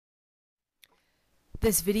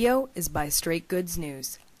This video is by Straight Goods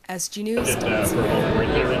News. SGNews.ca.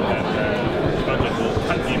 We're hearing that the budget will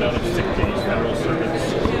cut the amount of sick days federal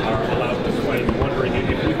servants are allowed to claim. Wondering if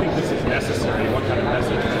you think this is necessary, what kind of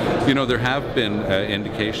message? You know, there have been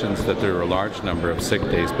indications that there are a large number of sick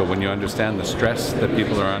days, but when you understand the stress that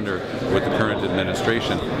people are under with the current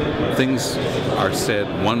administration, things are said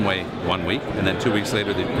one way 1 week, and then 2 weeks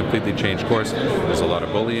later they completely change course. There's a lot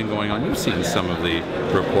of bullying going on. You've seen some of the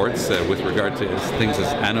reports with regard to things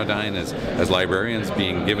as anodyne as librarians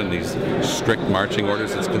being given these strict marching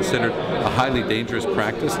orders. It's considered a highly dangerous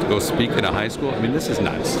practice to go speak in a high school. I mean, this is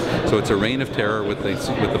nuts. So it's a reign of terror with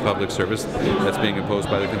the public service that's being imposed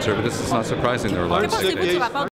by the Conservatives. It's not surprising there are a lot of sick days.